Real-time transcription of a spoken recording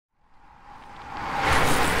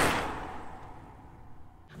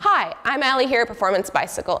I'm Allie here at Performance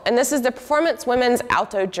Bicycle, and this is the Performance Women's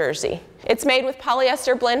Alto jersey. It's made with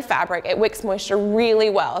polyester blend fabric. It wicks moisture really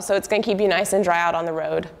well, so it's going to keep you nice and dry out on the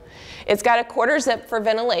road. It's got a quarter zip for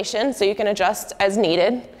ventilation, so you can adjust as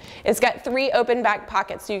needed. It's got 3 open back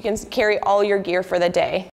pockets, so you can carry all your gear for the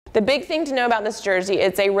day. The big thing to know about this jersey,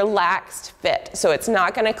 it's a relaxed fit, so it's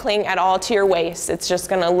not going to cling at all to your waist. It's just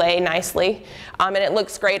going to lay nicely, and it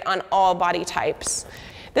looks great on all body types.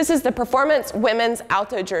 This is the Performance Women's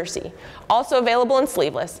Alto jersey, also available in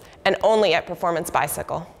sleeveless and only at Performance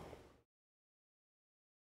Bicycle.